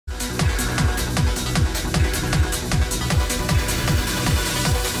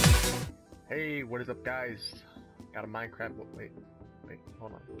What is up, guys? Got a Minecraft. Wait,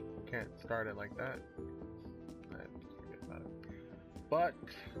 hold on. Can't start it like that. Forget about it. But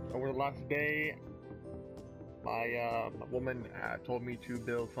over the last day, my woman told me to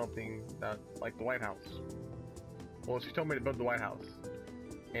build something that like the White House. Well, she told me to build the White House,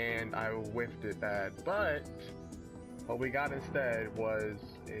 and I whiffed it bad. But what we got instead was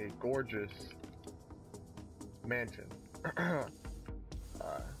a gorgeous mansion.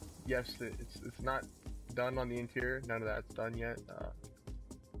 Yes, it's not done on the interior. None of that's done yet.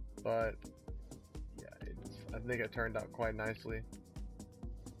 But yeah, I think it turned out quite nicely.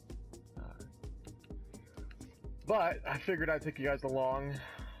 But I figured I'd take you guys along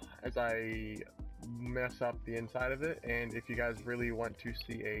as I mess up the inside of it, and if you guys really want to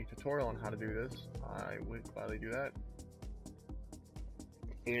see a tutorial on how to do this, I would gladly do that.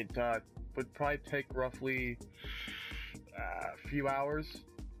 It would probably take roughly a few hours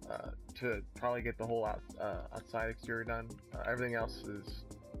to probably get the whole outside exterior done. Everything else is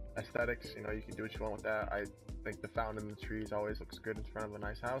aesthetics. You know, you can do what you want with that. I think the fountain in the trees always looks good in front of a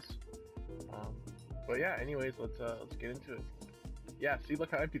nice house. But yeah, anyways, let's get into it. Yeah, see,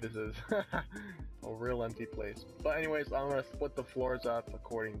 look how empty this is. A real empty place. But anyways, I'm gonna split the floors up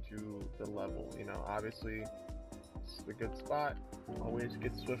according to the level. You know, obviously, it's a good spot. Always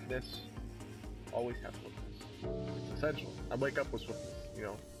get swiftness. Always have swiftness. It's essential. I wake up with swiftness. You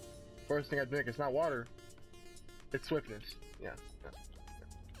know, first thing I think, it's not water. It's swiftness. Yeah.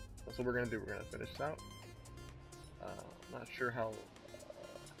 That's what we're gonna do. We're gonna finish this out. I'm not sure how.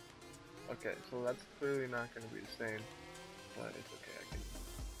 Okay, so that's clearly not gonna be the same, but it's okay. I can.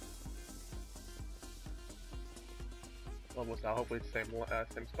 Almost out. Hopefully it's the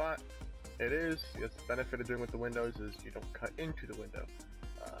same spot. It is. Yes, the benefit of doing with the windows is you don't cut into the window.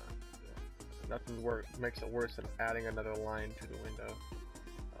 Nothing makes it worse than adding another line to the window.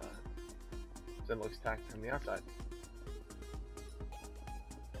 Then it looks tacked from the outside.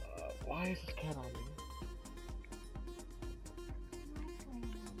 Why is this cat on me?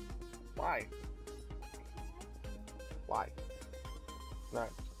 Why? Why? No.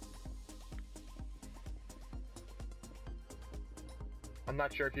 I'm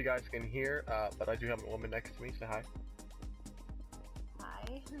not sure if you guys can hear, but I do have a woman next to me. Say hi.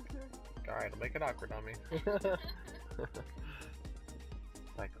 Hi. Alright, don't make it awkward on me.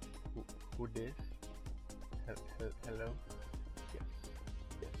 Like, who this? Hello? Yes.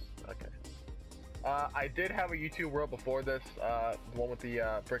 Yes. Okay. I did have a YouTube world before this, the one with the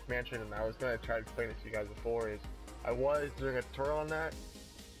brick mansion, and I was going to try to explain it to you guys before. Is I was doing a tutorial on that,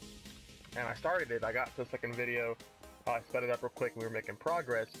 and I started it. I got to the second video. I sped it up real quick, and we were making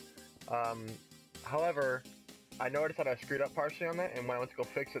progress. However, I noticed that I screwed up partially on that, and when I went to go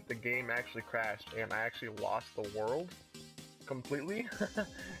fix it, the game actually crashed, and I actually lost the world completely.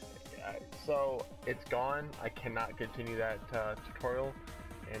 So it's gone. I cannot continue that tutorial,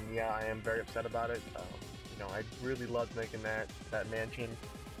 and yeah, I am very upset about it. You know, I really loved making that mansion,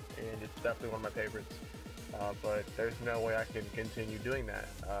 and it's definitely one of my favorites. But there's no way I can continue doing that.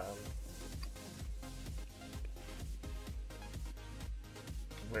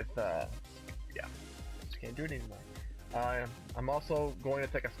 Yeah, just can't do it anymore. I'm also going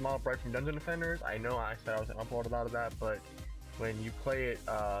to take a small break from Dungeon Defenders. I know I said I was going to upload a lot of that, but when you play it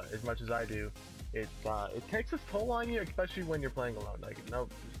as much as I do, it takes its toll on you, especially when you're playing alone. Like, no,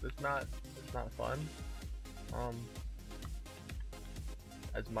 it's not fun.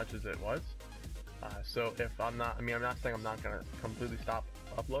 As much as it was. So if I'm not saying I'm not gonna completely stop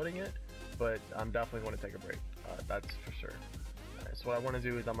uploading it, but I'm definitely going to take a break. That's for sure. So what I want to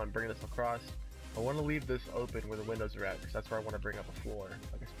do is I'm going to bring this across. I want to leave this open where the windows are at, because that's where I want to bring up a floor,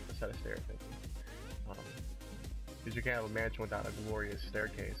 like a set of stairs. Because you can't have a mansion without a glorious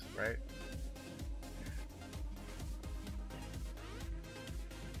staircase, right?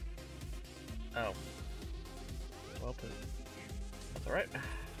 Oh. Well put. That's alright.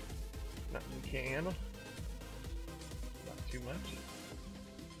 Nothing you can't handle. Not too much.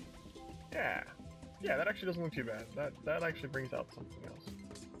 Yeah. Yeah, that actually doesn't look too bad. That actually brings out something else.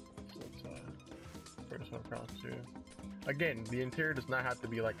 So let's bring this one across too. Again, the interior does not have to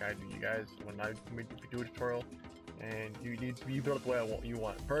be like I do, you guys. When I do a tutorial, and you build it the way you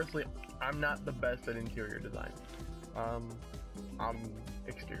want. Personally, I'm not the best at interior design. I'm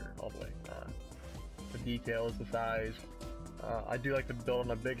exterior all the way. The details, the size. I do like to build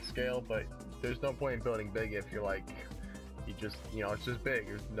on a big scale, but there's no point in building big if you're like, it's just big.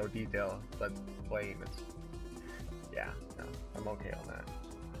 There's no detail. That's plain. Yeah, no, I'm okay on that.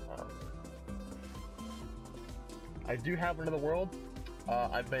 I do have another world.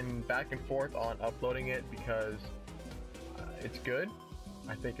 I've been back and forth on uploading it because it's good.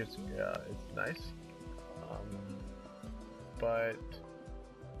 I think it's nice, but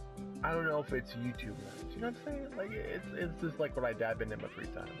I don't know if it's YouTube nice. You know what I'm saying? Like it's just like what I dab in my free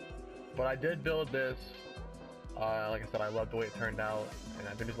time. But I did build this. Like I said, I love the way it turned out, and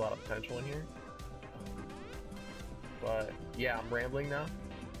I think there's a lot of potential in here. But yeah, I'm rambling now.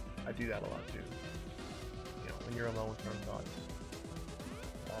 I do that a lot too. You know, when you're alone with your own thoughts.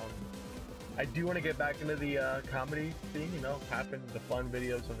 I do want to get back into the comedy scene. You know, having the fun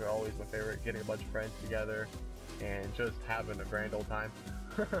videos. Those are always my favorite. Getting a bunch of friends together and just having a grand old time.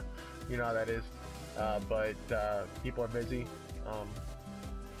 You know how that is. But people are busy,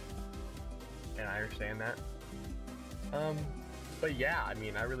 and I understand that. But yeah, I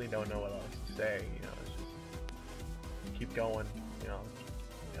mean, I really don't know what else to say. You know, it's just keep going. You know,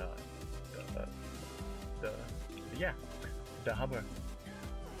 the hubber.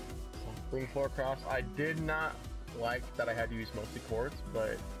 So bring 4 across. I did not like that I had to use mostly chords,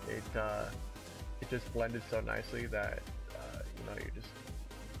 but it just blended so nicely that you know,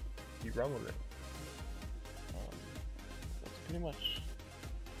 you run with it. That's pretty much,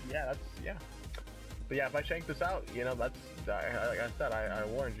 yeah. But yeah, if I shank this out, you know, that's like I said, I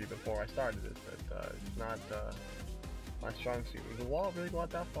warned you before I started this that it's not my strong suit. Does the wall really go out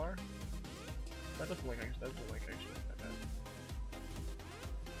that far? That doesn't look actually that bad.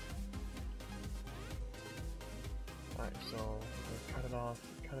 Alright, so we're gonna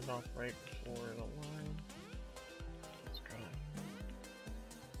cut it off right before the line. Let's go.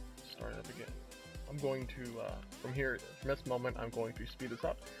 Start it up again. I'm going to from this moment, I'm going to speed this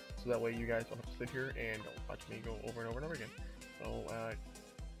up, so that way you guys don't have to sit here and watch me go over and over and over again. So,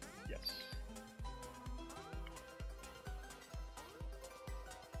 yes.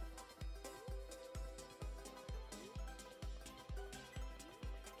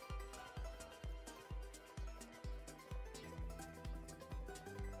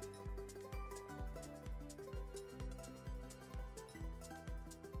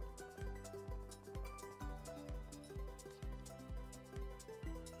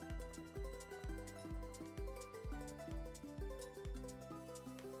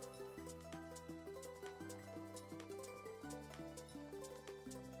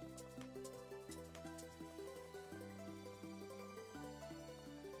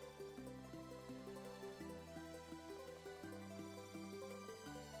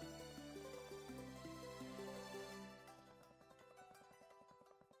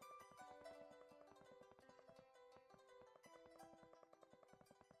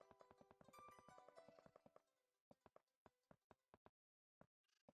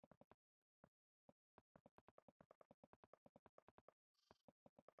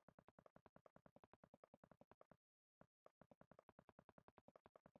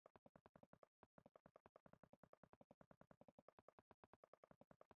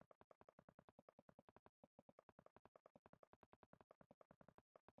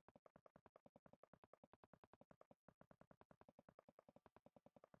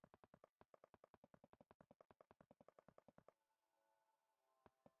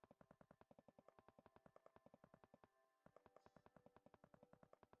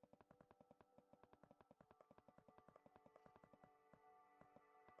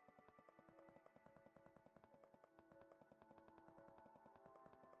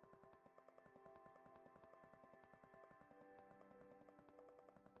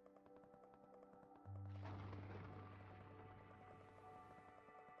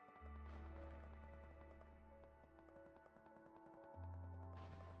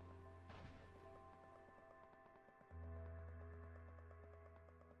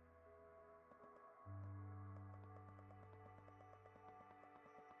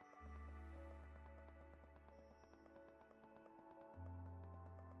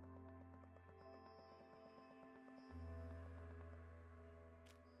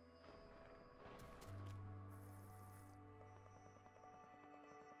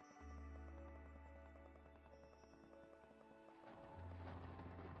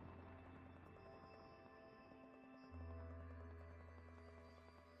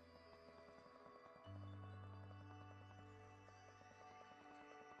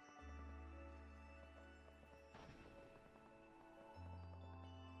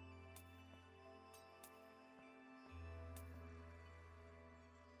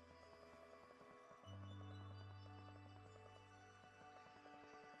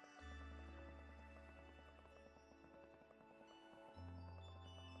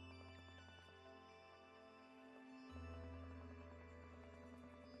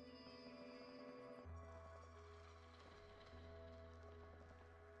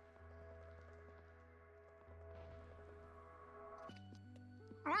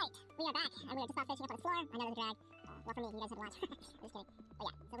 Alright, we are back, and we are just about finishing up on the floor. I know there's a drag. Well, for me, you guys have a lot. I'm just kidding. But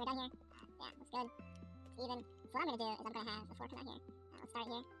yeah, so we're done here. Yeah, looks good. It's even. So what I'm gonna do is I'm gonna have the floor come out here. Let's start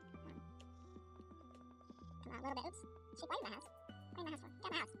here. Come out a little bit. Oops. Shit, why are you in my house? Why are you in my house for? Get out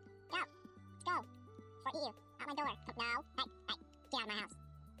of my house. Go. Let's go. Before I eat you. Out my door. Come, no. Hey, hey. Get out of my house.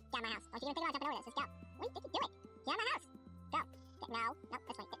 Get out of my house. Don't you even think about jumping over this. Just go. Wait, did you do it? Get out of my house. Go. No. Nope,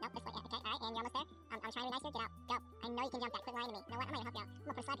 this way. Nope, this way. Yeah, okay, alright, and you're almost there. I'm trying to be nice here. Get out. Go. I know you can jump that. Quit lying to me. You know what? I'm gonna help you out. I'm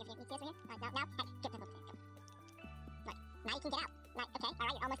gonna put a slide here for you. You see this right here? No. Hey, get this over here. Go. Look. Now you can get out. Right, okay,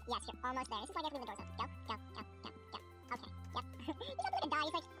 alright, you're almost, yes, you're almost there. This is why you have to leave the doors open. Go. Okay, yep. You don't look a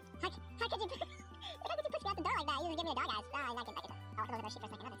dog. He's like, how could you, how could you push me out the door like that? You didn't give me a dog, guys. Oh, I'm not getting back into it. Oh, I looked at our sheet for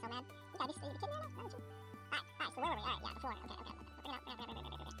a second. I'm so mad. You gotta be kidding me right now? Alright, so where were we? Alright, yeah, the floor. Okay. Bring it out.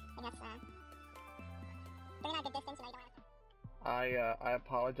 I guess, bring it out a good distance, you know, you don't want to... I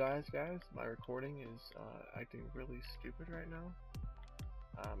apologize, guys. My recording is acting really stupid right now.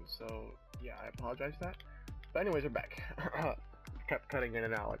 So yeah, I apologize for that. But anyways, we're back. Kept cutting in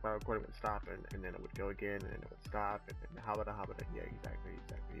and out, like my recording would stop and then it would go again and then it would stop and then habada. Yeah, exactly.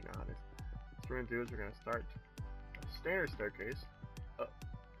 You know how this. What we're gonna do is we're gonna start a standard staircase. But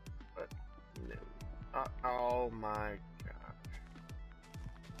no. Oh my god.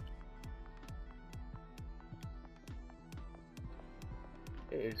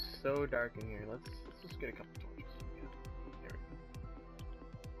 It is so dark in here. Let's just get a couple torches. Yeah. There we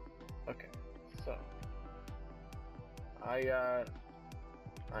go. Okay, so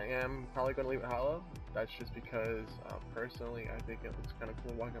I am probably gonna leave it hollow. That's just because personally I think it looks kind of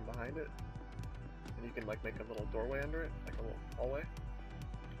cool walking behind it, and you can like make a little doorway under it, like a little hallway.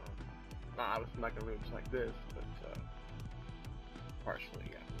 I was not gonna leave it just like this, but partially,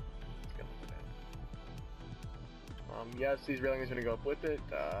 yeah. It's gonna look that. Yes, these railings are gonna go up with it.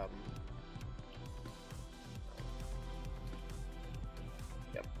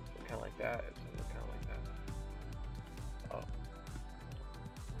 Yep, kind of like that. It's gonna look kind of like that. Oh.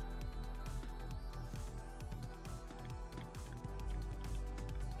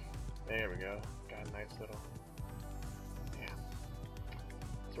 There we go. Got a nice little. Yeah.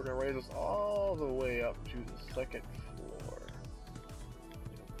 So we're gonna raise this all the way up to the second floor.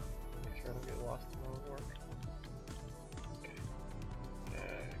 Make sure I don't get lost in my work.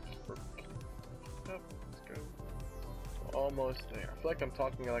 Up, let's go. We're almost there. I feel like I'm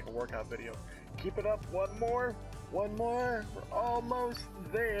talking like a workout video. Keep it up. One more. We're almost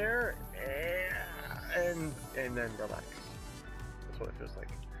there. And then relax. That's what it feels like.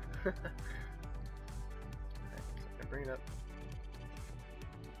 Alright, so bring it up.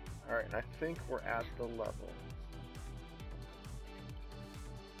 Alright, I think we're at the level.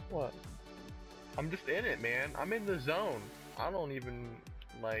 What? I'm just in it, man. I'm in the zone. I don't even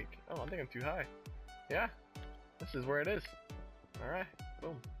like. Oh, I think I'm too high. Yeah, this is where it is. Alright,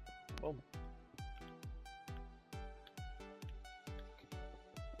 boom, boom.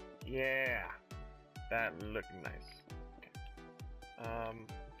 Yeah, that looked nice. Okay.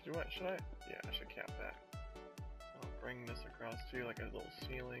 Do what? Should I? Yeah, I should cap that. I'll bring this across too, like a little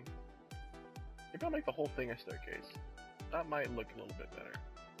ceiling. Maybe I'll make the whole thing a staircase. That might look a little bit better.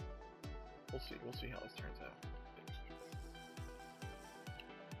 We'll see. We'll see how this turns out.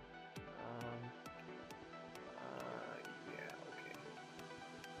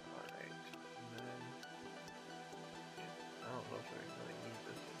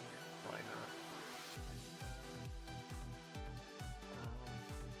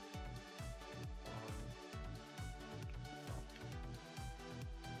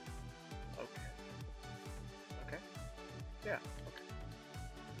 Yeah. Okay.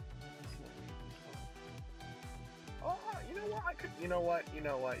 Oh, you know what? I could. You know what? You're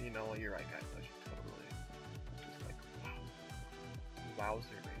right, guys. I should totally just like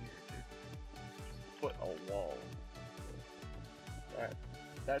wowzer right here, dude. Just put a wall.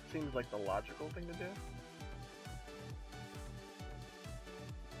 That seems like the logical thing to do.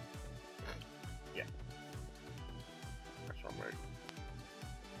 Yeah. That's what I'm ready.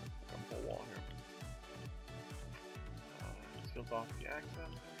 Got a full wall here. Seals off the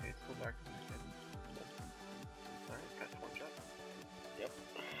access. Okay, it's still dark. Alright, got torch up. Yep.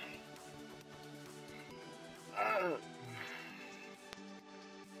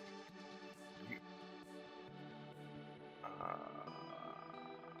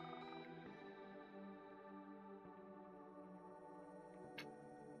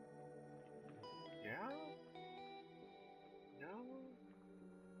 Yeah? No?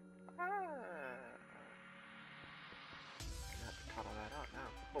 Cut all that out now.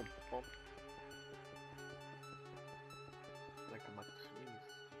 Boom, boom.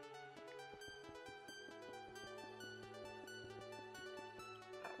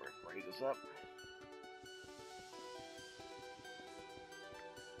 up.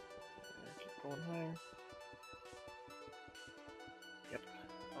 And keep going higher. Yep.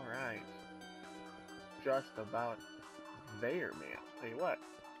 Alright. Just about there, man. Tell you what.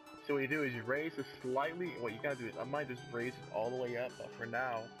 So what you do is you raise it slightly. What you gotta do is, I might just raise it all the way up, but for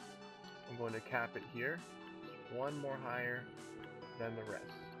now, I'm going to cap it here. Just one more higher than the rest.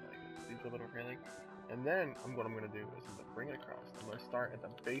 Like, seems a little really. And then, what I'm gonna do is I'm gonna bring it across. I'm gonna start at the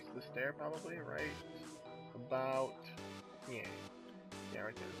base of the stair, probably, right? About, yeah,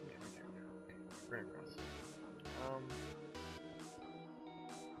 right there. Yeah, right there. Okay, bring it across.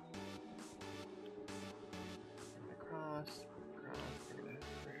 Bring it across.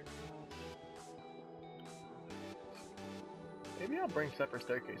 Maybe I'll bring separate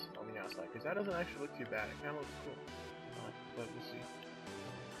staircases on the outside, because that doesn't actually look too bad. It kind of looks cool. But we'll see.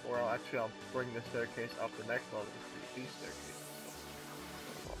 Or I'll bring the staircase up the next level to these staircases.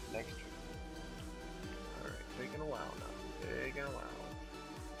 So, up next to it. Alright, taking a while now. Taking a while.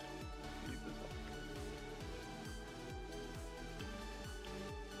 Keep this up.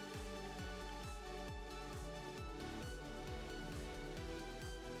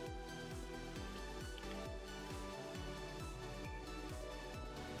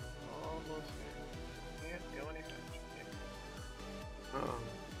 Almost there. Can't go any faster.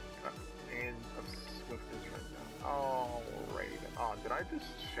 And of swiftness right now. Alright. Oh, did I just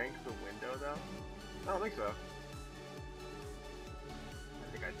shank the window though? I don't think so. I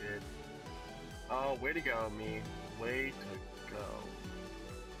think I did. Oh, way to go, me. Way to go.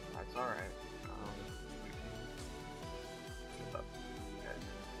 That's alright.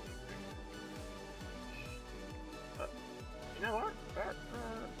 You know what? That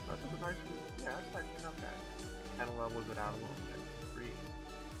was a nice one. Yeah, that's actually not bad. Kind of levels it out a little bit.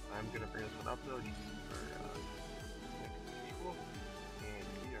 I'm gonna bring this one up though, just for equal. And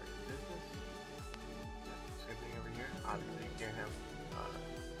we are in business. Yeah, same thing over here. Obviously, you can't have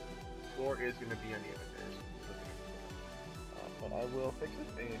floor is gonna be uneven there, but I will fix it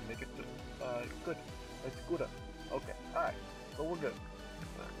and make it good. It's good. Okay. Alright. So we're good.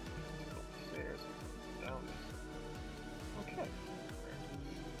 Alright. Let's go upstairs. Down this. Okay.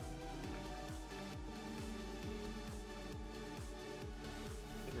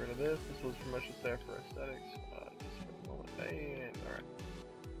 Rid of this. This was pretty much just there for aesthetics. Just for the moment. And alright.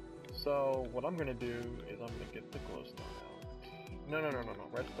 So what I'm gonna do is I'm gonna get the glowstone out. No.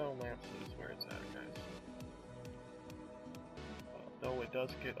 Redstone lamps is where it's at, guys. Though it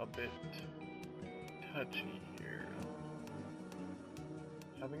does get a bit touchy here.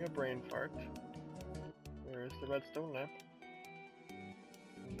 Having a brain fart. Where is the redstone lamp?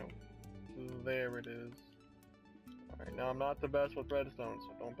 Nope. There it is. Alright, now I'm not the best with redstone,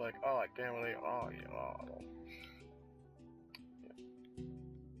 so don't be like, oh, I can't really, oh, yeah, oh. Yeah.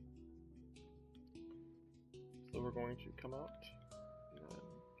 So we're going to come out, and then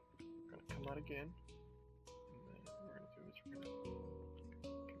we're going to come out again, and then what we're going to do is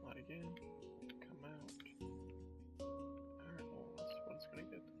we're going to come out again, come out. Alright, well, that's what it's going to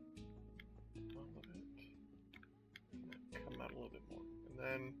get. All of it. And then come out a little bit more. And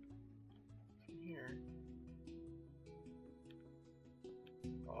then, from here,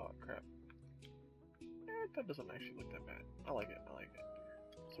 oh crap. That doesn't actually look that bad. I like it.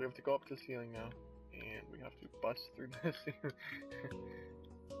 So we have to go up to the ceiling now, and we have to bust through the ceiling.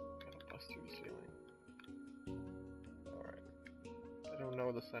 Gotta bust through the ceiling. Alright. I don't know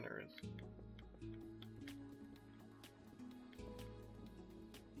where the center is.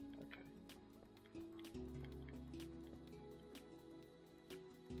 Okay.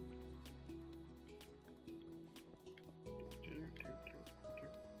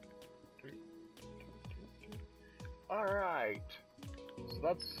 Alright, so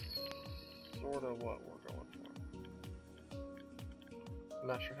that's sort of what we're going for. I'm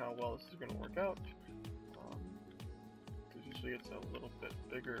not sure how well this is going to work out, because usually it's a little bit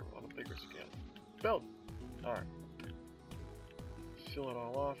bigger, on a bigger scale. Build! Alright. Seal it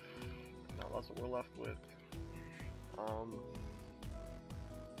all off. Now that's what we're left with.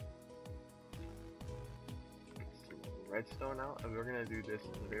 Redstone out, and we're going to do this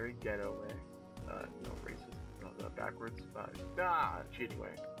in a very ghetto way. No racist. The backwards, cheating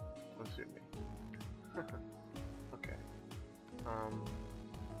way. Don't suit me. Okay. And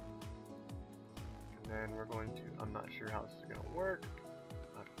then we're going to, I'm not sure how this is going to work,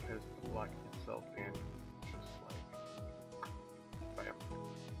 because the block itself and just like, bam.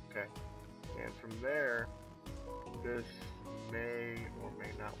 Okay. And from there, this may or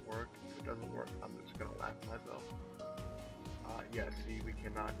may not work. If it doesn't work, I'm just going to laugh at myself. Yeah, see, we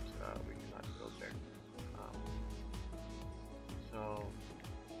cannot build there. So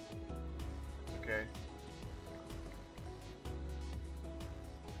okay.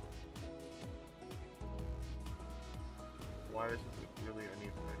 Why is it really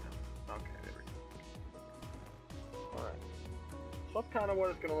uneven right now? Okay, there we go. Alright. So that's kind of what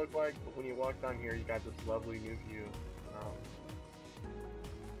it's going to look like, but when you walk down here, you got this lovely new view.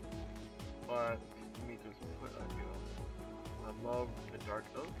 But let me just put a view on. I love the dark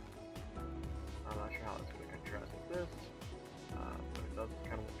oak. I'm not sure how it's going to contrast with this, but it does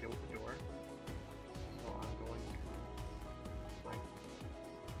kind of look good with the door. So I'm going to like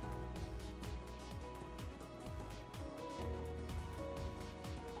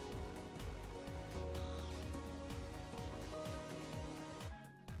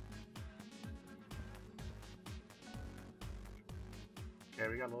okay,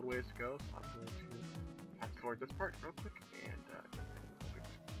 we got a little ways to go, so I'm going to fast forward this part real quick and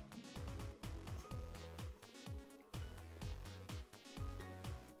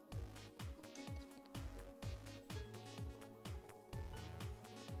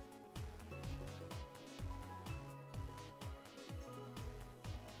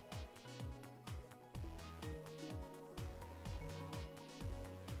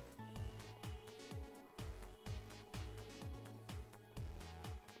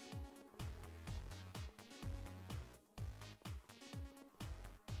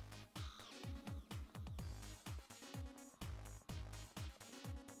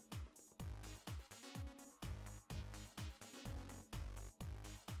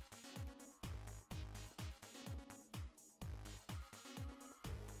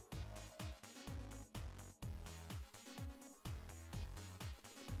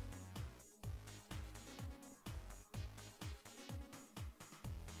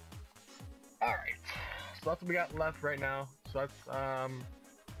alright, so that's what we got left right now. So that's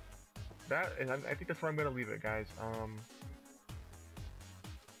that, and I think that's where I'm gonna leave it, guys.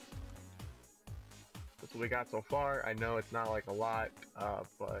 That's what we got so far. I know it's not like a lot,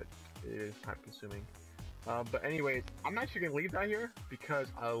 but it is time consuming. But anyways, I'm actually gonna leave that here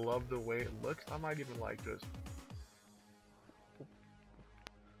because I love the way it looks. I might even like just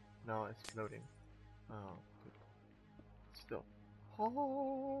no, it's loading. Oh, still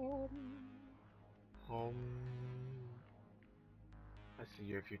home. I see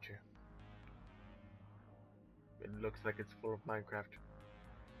your future. It looks like it's full of Minecraft.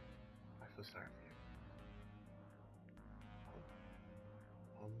 I feel sorry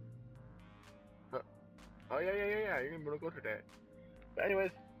for you. Oh yeah. You're gonna go to that. But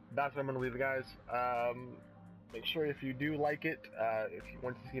anyways, that's where I'm gonna leave it, guys. Make sure if you do like it, if you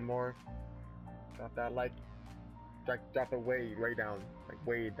want to see more, drop that like. Drop it way down, like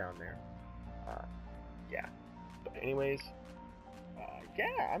way down there. Yeah. But anyways,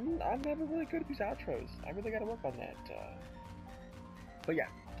 yeah, I'm never really good at these outros. I really gotta work on that. But yeah,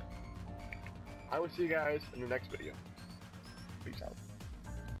 I will see you guys in the next video. Peace out.